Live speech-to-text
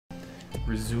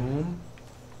Resume.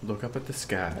 Look up at the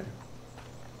sky.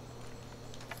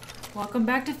 Welcome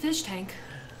back to Fish Tank.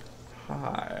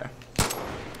 Hi.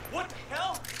 What the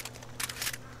hell?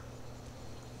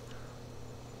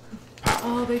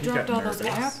 Oh, they dropped all nervous. those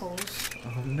apples.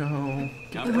 Oh no.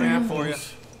 Get I'm the praying for you.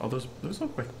 apples. Oh, those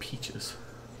look like peaches.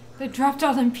 They dropped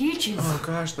all them peaches. Oh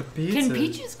gosh, the pizza. Can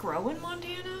peaches grow in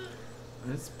Montana?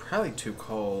 It's probably too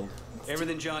cold.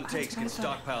 Everything John takes gets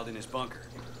stockpiled in his bunker.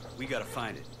 We gotta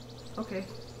find it. Okay.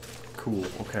 Cool,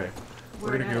 okay.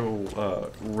 Where We're gonna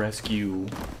go rescue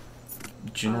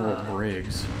General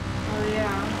Briggs. Oh yeah.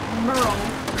 Merle.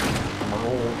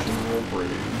 General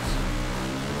Briggs.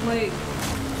 Wait.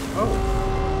 Oh.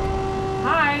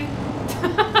 Hi. Oh,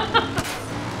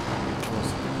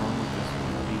 something wrong with this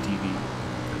ATV.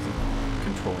 It's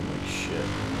controlling like shit.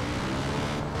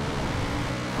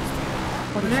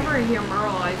 Whenever I hear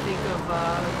Merle, I think of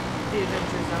the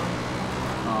Adventure Zone.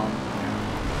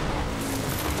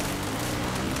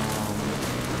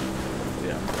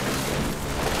 Yeah.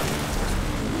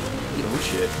 Oh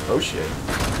shit. Oh shit.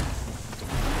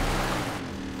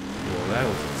 Well, that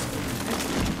was insane.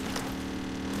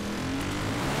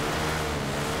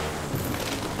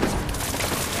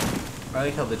 I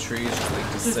like how the trees just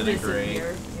like Just disintegrate.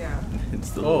 disappear. Yeah. It's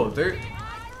the Oh, they're.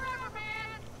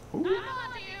 Who?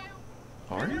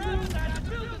 Are you?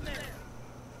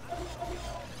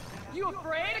 You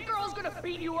afraid a girl's gonna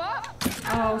beat you up?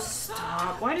 Oh,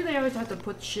 stop. Why do they always have to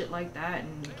put shit like that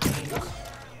in games?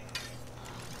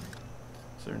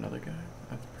 Is there another guy?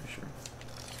 I'm pretty sure.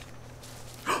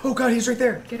 Oh god, he's right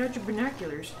there. Get out your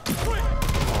binoculars.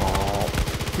 Oh.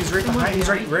 He's right behind. He's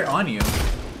right on you.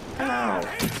 Ow.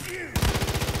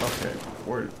 Okay.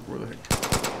 Where the heck?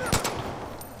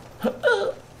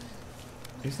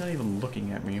 He's not even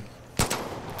looking at me.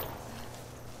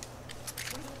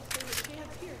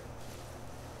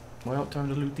 Well, time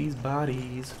to loot these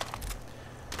bodies.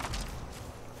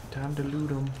 Time to loot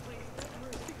them.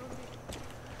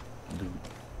 Loot.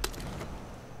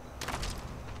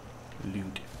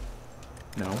 Loot.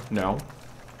 No, no.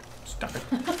 Stop it.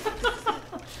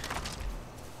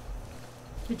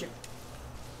 Good job.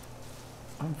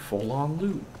 I'm full on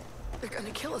loot. They're gonna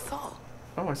kill us all.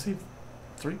 Oh, I saved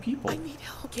 3 people. I need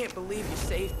help. Can't believe you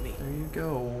saved me. There you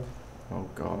go. Oh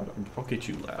god, I'll get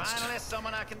you last. Finally,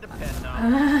 someone I can depend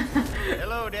on.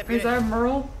 Hello, deputy. Is that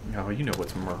Merle? Oh, you know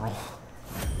it's Merle.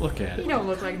 Look at He it. don't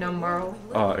look like no Merle.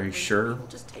 Are you sure?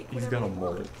 Just take He's got a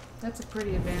mullet. That's a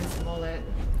pretty advanced mullet.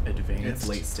 Advanced. It's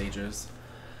late stages.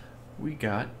 We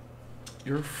got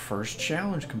your first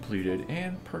challenge completed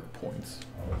and perk points.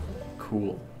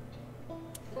 Cool.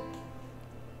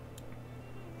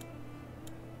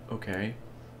 Okay.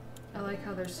 I like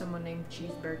how there's someone named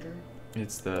Cheeseburger.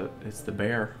 It's the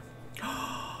bear.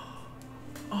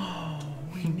 Oh,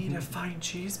 we need to find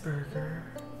Cheeseburger.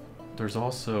 There's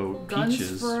also Guns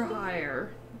Peaches. for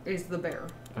Hire is the bear.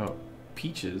 Oh,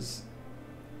 Peaches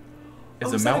is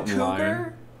Oh, a is that mountain lion.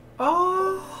 cougar?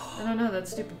 Oh. I don't know, that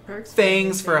stupid perks.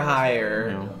 Fangs for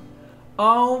hire. No.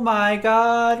 Oh my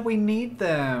god, we need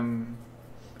them.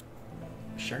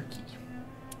 Sharky.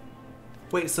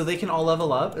 Wait, so they can all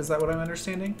level up? Is that what I'm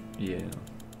understanding? Yeah.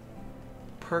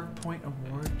 Perk point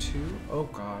award 2? Oh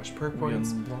gosh, perk We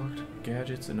points. unlocked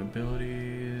gadgets and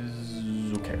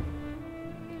abilities. Okay.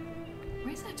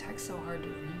 Why is that text so hard to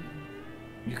read?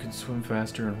 You can swim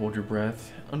faster and hold your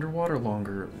breath underwater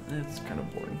longer. It's kind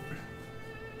of boring.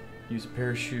 Use a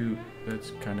parachute.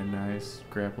 That's kind of nice.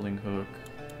 Grappling hook.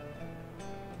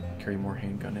 Carry more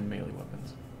handgun and melee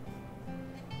weapons.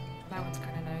 That one's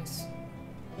kind of nice.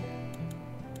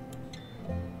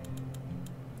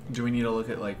 Do we need to look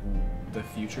at like the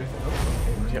future?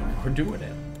 Oh, okay. Yeah, we're doing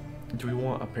it. Do we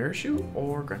want a parachute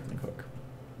or grappling hook?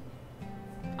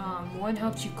 One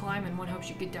helps you climb and one helps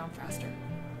you get down faster.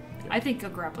 I think a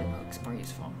grappling hook's more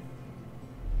useful.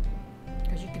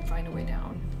 Because you can find a way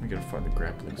down. We gotta find the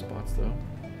grappling spots though.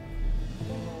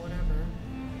 Or whatever.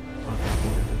 Okay,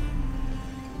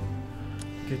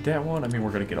 we'll get that one. I mean,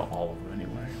 we're gonna get all of them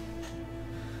anyway.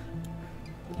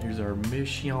 Here's our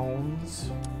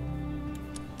missions.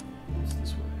 What's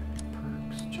this way?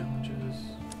 Perks, challenges,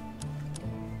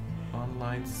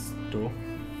 online stuff.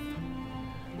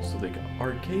 So they got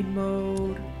arcade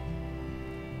mode,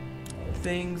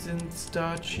 things and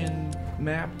such, and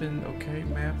map and okay,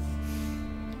 map.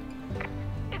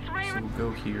 So we'll go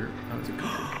here. Oh, it's a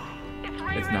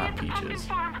cougar. It's not Peaches.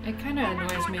 It kind of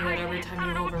annoys me that every time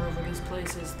you hover over these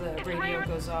places, the radio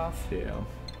goes off. Yeah.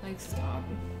 Like, stop.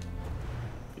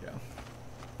 Yeah.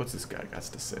 What's this guy got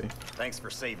to say? Thanks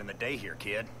for saving the day here,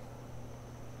 kid.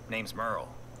 Name's Merle.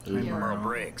 Ooh. Yeah. Merle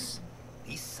Briggs.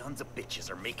 These sons of bitches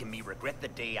are making me regret the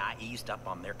day I eased up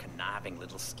on their conniving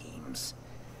little schemes.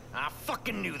 I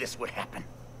fucking knew this would happen.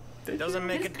 It doesn't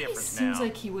make a This guy difference seems now.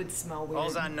 like he would smell weird.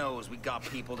 All I know is we got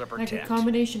people to Like protect. a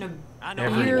combination of I know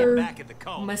how to beer, get back at the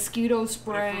cult. mosquito But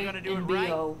spray, if we're gonna do and it right,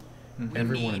 BO.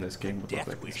 Everyone in this game would look Death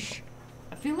like this. wish.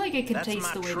 I feel like I can That's taste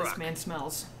my the way this truck. man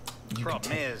smells.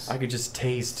 Problem is, I could just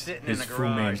taste sitting in his the Fu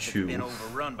garage that's Manchu. been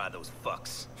overrun by those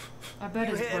fucks. I bet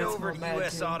You his head breath over smells to bad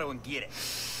US too. Auto and get it.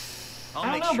 I'll I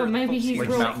don't make know, sure but the maybe folks he's here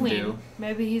real Mountain clean. Dew.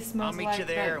 Maybe he I'll smells meet like you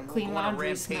there that and we'll clean go on a laundry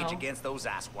rampage smell. against those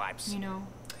ass wipes. You know,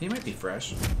 He might be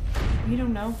fresh. you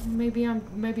don't know. Maybe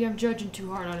I'm judging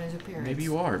too hard on his appearance. Maybe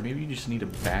you are. Maybe you just need to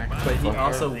back. But he the fuck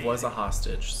also up. was a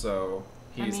hostage, so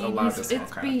he's I mean, allowed to smell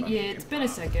it's kind been, of yeah, funny. it's been a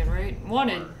second, right?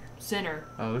 Wanted, sinner.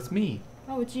 Oh, it's me.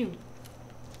 Oh, it's you.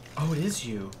 Oh, it is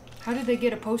you. How did they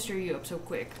get a poster of you up so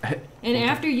quick? And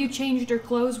after you changed your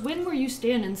clothes, when were you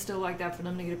standing still like that for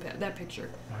them to get that picture?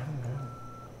 I don't know.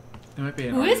 It might be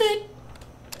an Who is artist.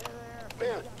 it?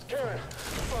 Man, Karen,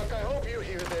 fuck, I hope you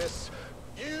hear this.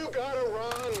 You gotta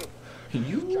run.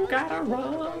 You John's gotta people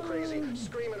have gone run. crazy,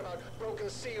 screaming about broken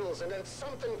seals and then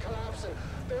something collapsing.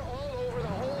 They're all over the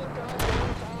whole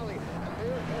goddamn valley, and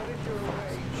they're headed your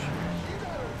way. You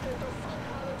gotta get the fuck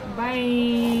out of Dodge. Bye.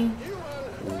 You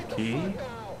run right the Okay. fuck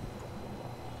now.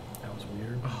 That was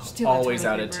weird. Steal that Always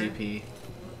out toilet of paper. TP.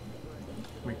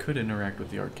 We could interact with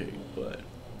the arcade, but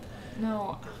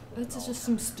No, that's just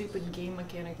some stupid game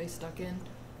mechanic they stuck in.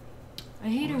 I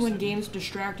hate it when games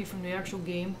distract you from the actual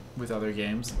game. With other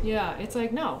games. Yeah, it's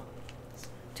like, no.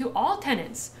 To all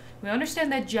tenants, we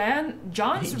understand that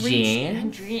John's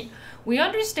reached... We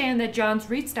understand that John's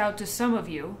reached out to some of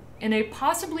you in a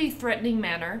possibly threatening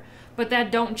manner, but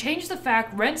that don't change the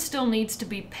fact rent still needs to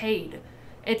be paid.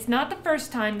 It's not the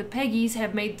first time the Peggies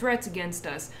have made threats against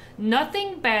us.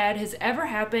 Nothing bad has ever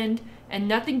happened, and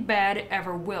nothing bad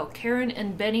ever will. Karen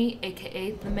and Benny,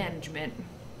 aka the management.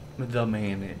 the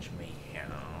management.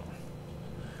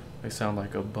 They sound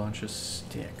like a bunch of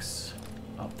sticks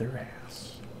up their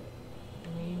ass.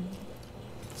 I mean,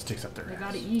 Sticks up their they ass.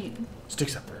 gotta eat.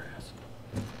 Sticks up their ass.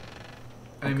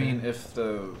 I mean, if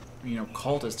the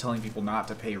cult is telling people not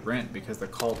to pay rent because the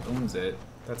cult owns it,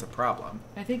 that's a problem.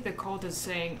 I think the cult is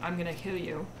saying, I'm gonna kill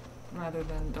you, rather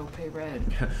than don't pay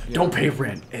rent. Don't pay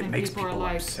rent. It And makes people are people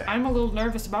like, upset. I'm a little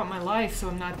nervous about my life, so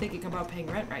I'm not thinking about paying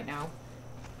rent right now.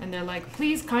 And they're like,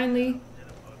 please kindly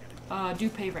do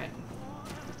pay rent.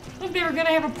 Look, they were gonna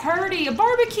have a party, a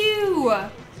barbecue!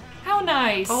 How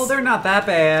nice! Oh, they're not that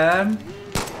bad.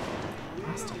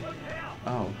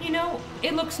 Oh, You know,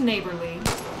 it looks neighborly.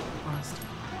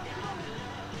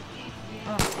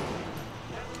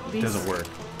 Oh. These- doesn't work.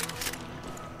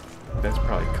 That's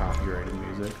probably copyrighted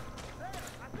music.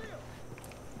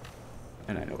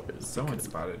 And I know it is. Someone because-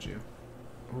 spotted you.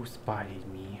 Who spotted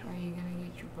me? Are you gonna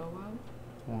get your bow out?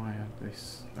 Why are they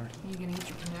starting? Are you gonna get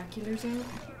your binoculars out?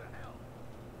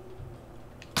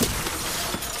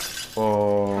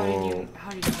 Oh. How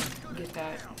did you get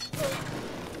that?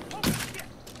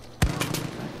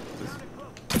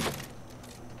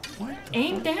 What?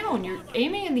 Aim down! You're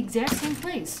aiming in the exact same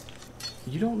place.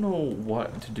 You don't know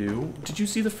what to do. Did you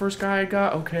see the first guy I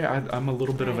got? Okay, I'm a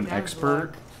little bit of an That was expert.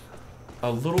 luck.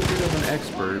 A little bit of an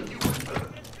expert.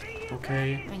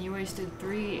 Okay. And you wasted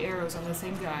 3 arrows on the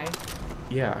same guy.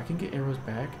 Yeah, I can get arrows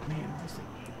back. Man,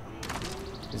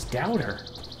 this doubter.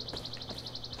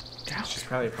 She's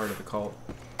probably a part of the cult.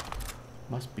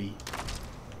 Must be.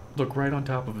 Look right on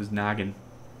top of his noggin.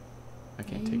 I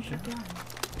can't Yeah, you take that. should die.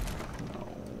 No.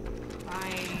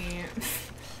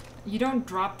 You don't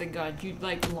drop the gun. You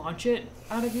like launch it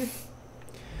out of your.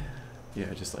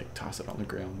 Yeah, just like toss it on the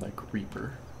ground like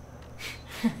Reaper.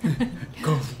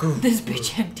 Go. This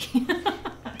bitch empty.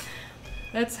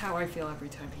 That's how I feel every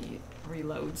time he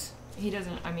reloads. He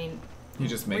doesn't. I mean, He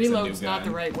just makes a new reload's not the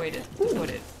gun. right way to put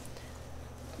it.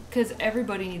 Because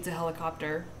everybody needs a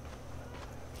helicopter.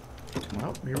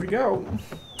 Well, here we go.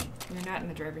 You're not in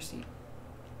the driver's seat.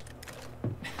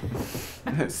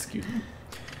 Excuse me.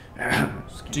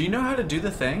 Do you know how to do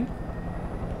the thing?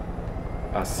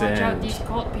 Watch out! These Ascend.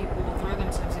 cult people will throw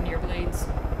themselves into your blades.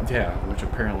 Yeah, which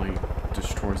apparently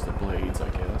destroys the blades, I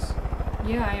guess.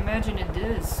 Yeah, I imagine it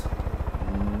does.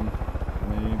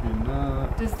 Maybe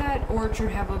not. Does that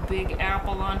orchard have a big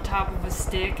apple on top of a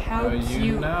stick? How Oh, cute!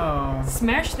 you know.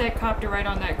 Smash that copter right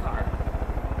on that car.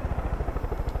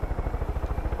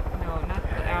 No, not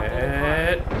the apple.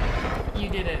 The car. You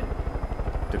did it.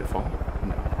 Did it fall?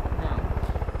 No.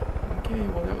 No. Okay,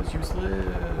 well that was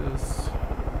useless.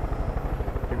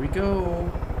 Here we go.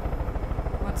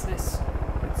 What's this?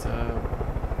 It's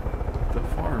the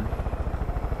farm.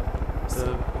 It's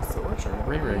the orchard.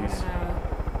 Ray Rays.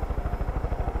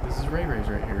 This is Ray Ray's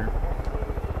right here.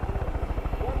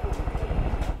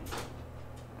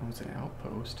 Oh, it's an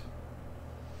outpost.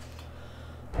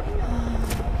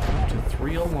 Up to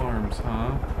 3 alarms,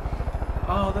 huh?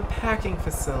 Oh, the packing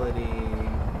facility.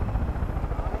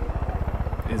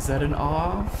 Is that an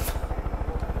awe?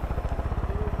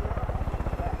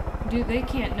 Dude, they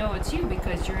can't know it's you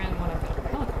because you're in one of the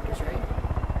helicopters,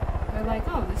 right? They're like,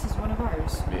 oh, this is one of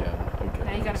ours. Yeah, okay.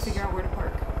 Now you gotta figure out where to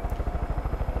park.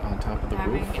 On top of the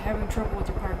roof? Having trouble with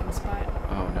your parking spot.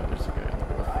 Oh no, there's a guy on the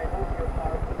roof.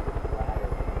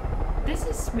 This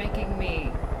is making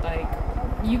me, like,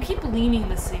 you keep leaning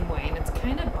the same way and it's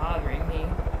kind of bothering me.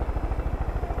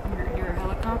 Your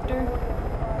helicopter?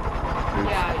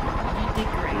 Yeah, you did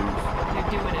great. You're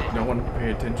doing it. No one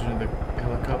pay attention to the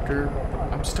helicopter.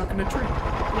 I'm stuck in a tree.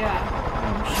 Yeah.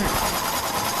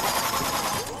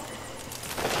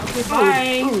 Shit.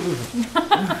 Goodbye.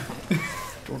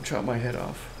 Don't chop my head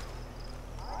off.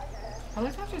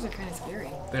 Helicopters are kind of scary.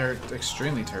 They're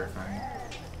extremely terrifying.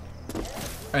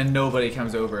 And nobody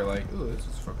comes over like, ooh, this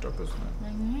is fucked up, isn't it?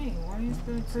 Like, hey, why is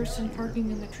the person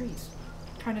parking in the trees?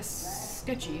 Kind of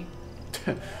sketchy.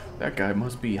 That guy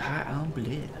must be high on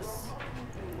bliss.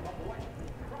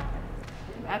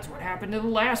 That's what happened to the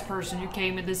last person who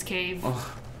came in this cave.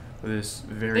 Oh, this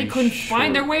very They couldn't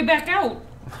find their way back out.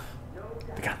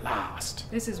 They got lost.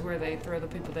 This is where they throw the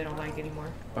people they don't like anymore.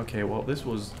 Okay, well, this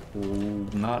was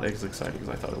not as exciting as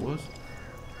I thought it was.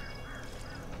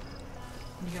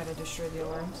 You gotta destroy the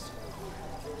alarms.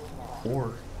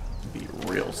 Or be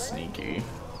real sneaky.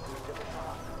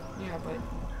 Yeah, but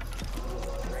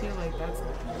I feel like that's...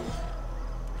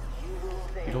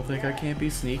 You don't think I can't be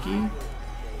sneaky?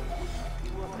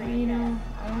 You know,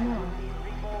 I don't know.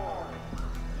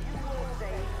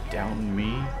 Down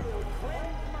me?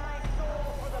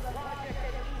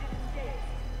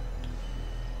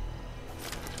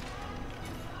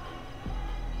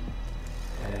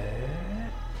 I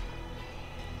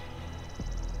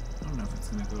don't know if it's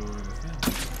gonna go over the thing.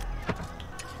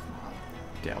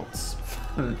 Doubts.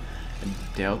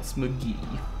 Doubts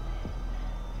McGee.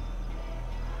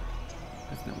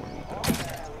 That's not where I want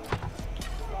that.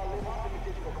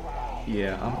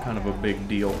 Yeah, I'm kind of a big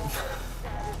deal.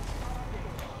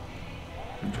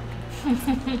 I'm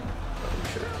joking.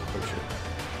 Oh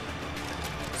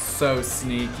shit. So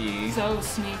sneaky. So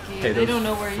sneaky. Hey, They don't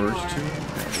know where you are. first two?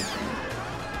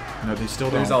 No, they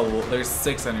still don't. There's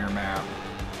 6 on your map.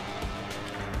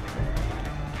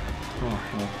 Oh,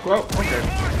 well, okay.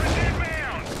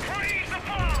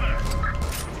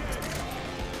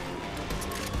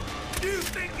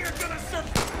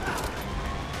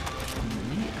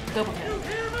 Double hit.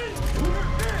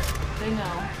 They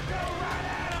know.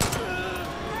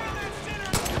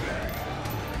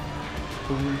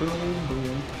 Boom, boom,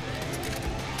 boom.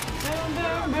 Boom,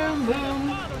 boom, boom, boom.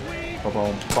 Boom,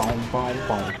 boom, boom, boom,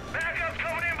 boom. Backup's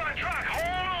coming in by truck.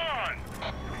 Hold on.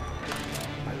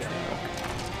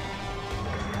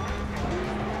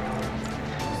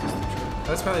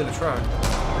 That's probably the truck.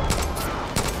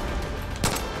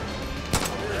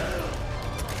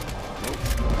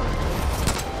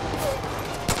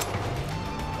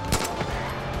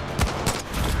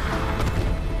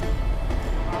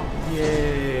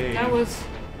 Yay! That was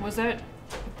that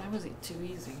was too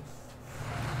easy.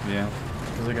 Yeah,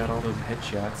 because I got all those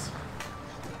headshots.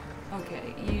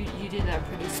 Okay, you did that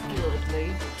pretty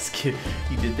skilledly.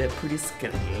 You did that pretty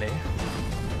skillfully.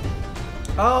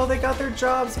 Oh, they got their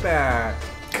jobs back.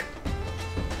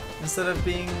 Instead of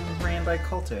being ran by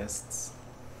cultists.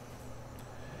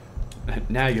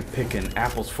 Now you're picking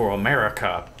apples for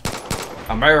America.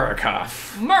 America!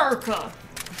 America!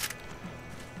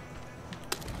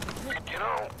 You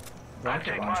know, I Rocket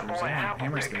take my launchers, boy yeah, apple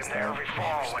hammer picking space there there. every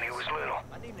fall when he was little.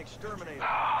 I need an exterminator.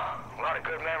 A lot of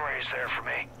good memories there for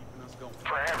me.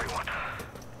 For everyone.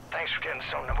 Thanks for getting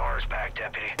some Navarre's back,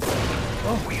 Deputy.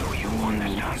 Oh, we owe you one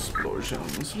this time.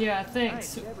 Explosions. Yeah,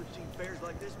 thanks.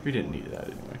 We didn't need that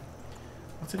anyway.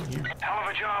 What's in here? Hell of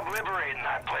a job liberating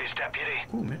that place, Deputy.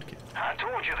 Ooh, medkit. I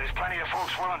told you there's plenty of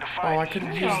folks willing to fight. Oh, I could've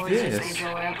We used always this. just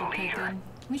go apple picking.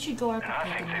 We should go apple And I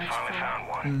picking think they next finally fall. found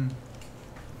one.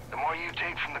 The more you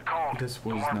take from the cult, This the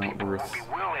was more not people worth- will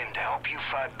be willing to help you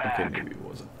fight back. Okay, maybe it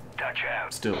wasn't. Dutch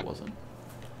out. Still wasn't.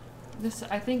 This,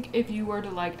 I think, if you were to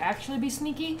like actually be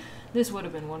sneaky, this would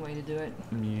have been one way to do it.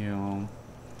 Yeah.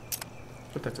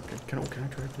 But that's okay. Can I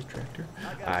drive this tractor?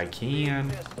 I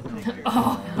can.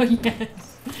 Oh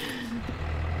yes.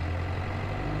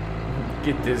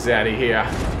 Get this out of here.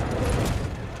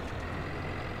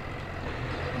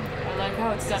 I like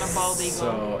how it's done a bald eagle.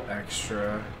 So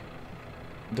extra.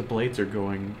 The blades are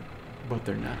going, but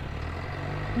they're not.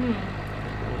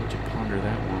 I'll let you ponder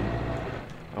that one.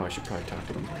 Oh, I should probably talk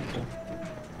to these people.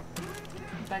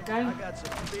 That guy? I got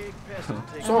some big pests to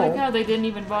take. I like how they didn't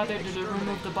even bother to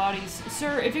remove the bodies.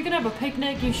 Sir, if you're gonna have a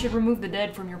picnic, you should remove the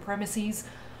dead from your premises.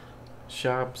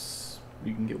 Shops,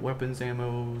 you can get weapons,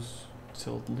 ammos,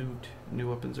 sell loot. New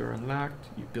weapons are unlocked.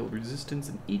 You build resistance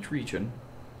in each region.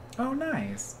 Oh,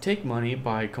 nice. Take money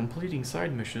by completing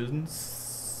side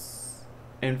missions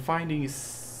and finding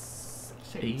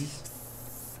safes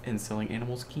and selling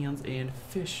animal skins and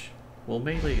fish will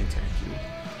melee attack you.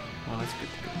 Well, that's good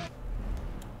to go.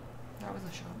 That was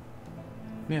a shop.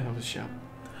 Yeah, that was a shop.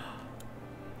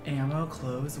 Ammo,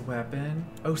 clothes, weapon.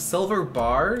 Oh, silver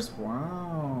bars?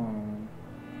 Wow.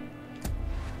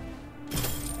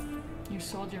 You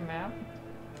sold your map?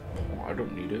 Oh, I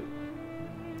don't need it.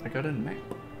 I got a map.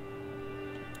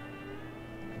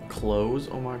 Clothes?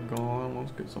 Oh my god,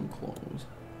 let's get some clothes.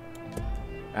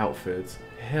 Outfits.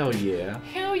 Hell yeah.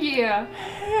 Hell yeah.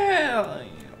 Hell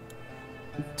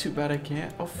yeah. Too bad I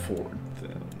can't afford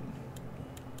them.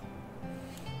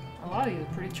 A lot of you,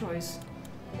 pretty choice.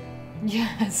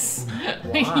 Yes.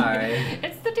 Why?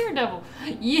 It's the Daredevil.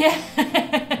 Yeah.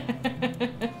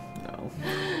 No.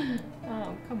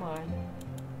 Oh, come on.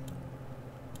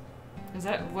 Is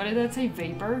that, what did that say?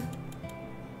 Vapor?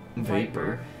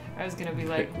 Vapor. I was gonna be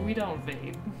like, we don't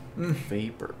vape.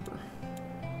 Vapor.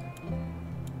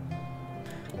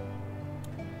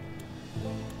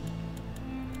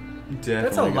 Definitely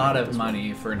That's a lot gonna of get this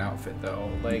money for an outfit, though.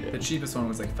 Like, Yeah. the cheapest one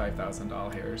was like $5,000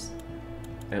 hairs. one.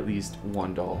 At least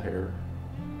one doll hair.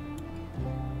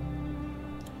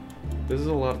 This is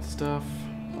a lot of stuff.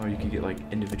 Oh, you can get like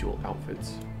individual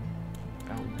outfits.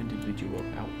 Individual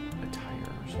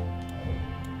attires.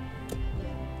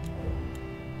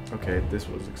 Okay, this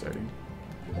was exciting.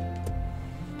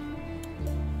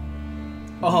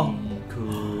 Oh.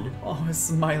 Could. Oh, a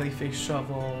smiley face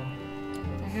shovel.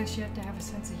 I guess you have to have a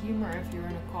sense of humor if you're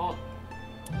in a cult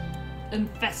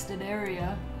infested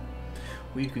area.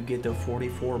 We could get the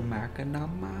 44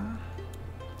 Machinama.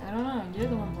 I don't know, you're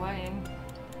the one playing.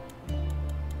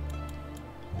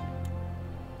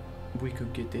 We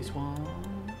could get this one.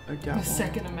 Or that The one.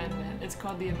 Second Amendment. It's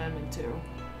called the Amendment 2.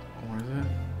 What is it?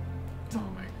 Oh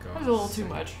my god. That was a little too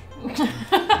much.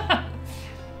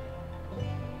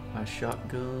 A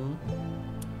shotgun.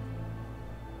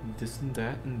 This and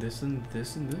that and this and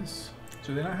this and this.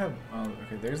 Do they not have? Oh,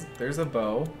 okay. There's a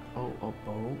bow. Oh, a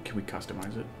bow. Can we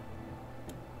customize it?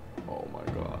 Oh my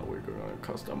god, we're gonna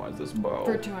customize this bow.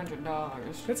 For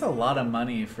 $200. That's a lot of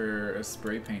money for a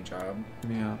spray paint job.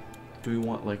 Yeah. Do we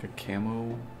want like a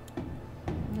camo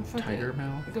No, fuck tiger it.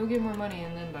 mouth? Go get more money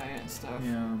and then buy it and stuff.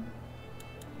 Yeah.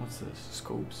 What's this?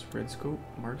 Scopes? Red scope?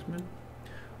 Marksman?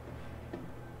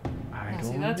 I Yeah,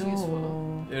 don't see, that's know.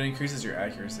 useful. It increases your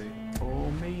accuracy. Oh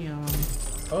man.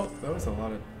 Oh, that was a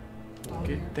lot of Oh,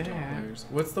 Get that. dollars.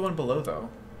 What's the one below though?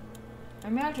 I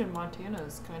imagine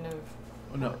Montana's kind of...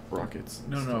 Oh no. Rockets. and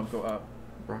No, no, stuff. go up.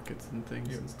 Rockets and things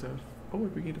Yep. and stuff. Oh, we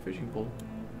can get a fishing pole.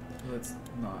 Let's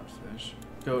not fish.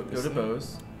 Go Is to that-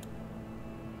 bows.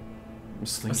 A A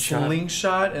slingshot.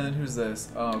 slingshot, and then who's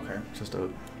this? Oh, okay. Just a.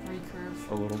 recurve.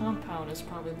 A little- Compound is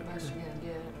probably the best you're gonna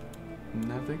get.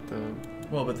 And I think the.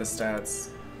 Well, but the stats,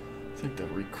 I think the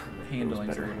recurve handling's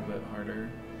was a better. little bit harder.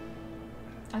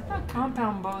 I thought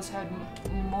compound bows had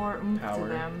more oomph to Power,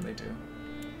 them. they do.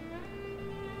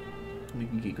 We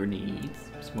can get grenades,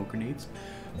 smoke grenades,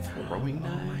 throwing Oh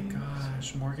my knives.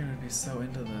 gosh, Morgan would be so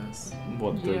into this.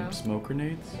 What, the Yeah. smoke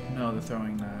grenades? No, the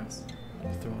throwing knives.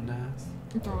 Throwing knives?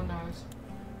 Throw knives.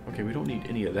 Okay, we don't need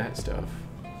any of that stuff.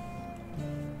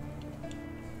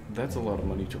 That's a lot of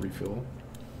money to refill.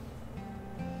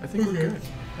 I think we're good.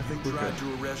 I think we're good. Tried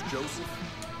to arrest Joseph?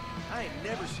 I ain't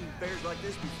never seen bears like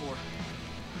this before.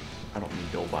 I don't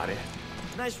need nobody.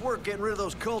 Nice work getting rid of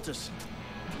those cultists.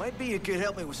 Might be you could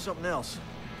help me with something else.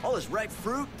 All this ripe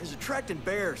fruit is attracting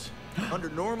bears. Under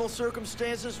normal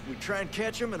circumstances, we try and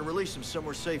catch them and release them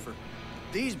somewhere safer.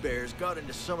 These bears got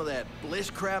into some of that bliss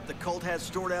crap the cult had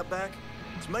stored out back.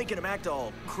 It's making them act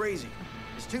all crazy.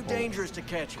 It's too dangerous to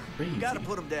catch them. Crazy. You gotta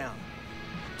put them down.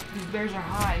 These bears are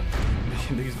high.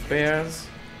 These bears,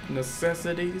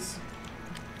 necessities.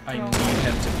 I Oh. need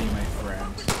him to be my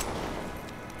friend.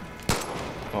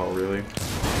 Oh, really?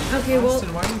 Okay, well,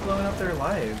 Austin, why are you blowing up their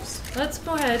lives? let's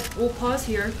go ahead. We'll pause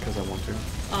here. Because I want to.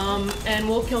 And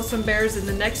we'll kill some bears in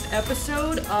the next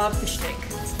episode of Fish Tank.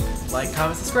 Like,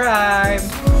 comment, subscribe!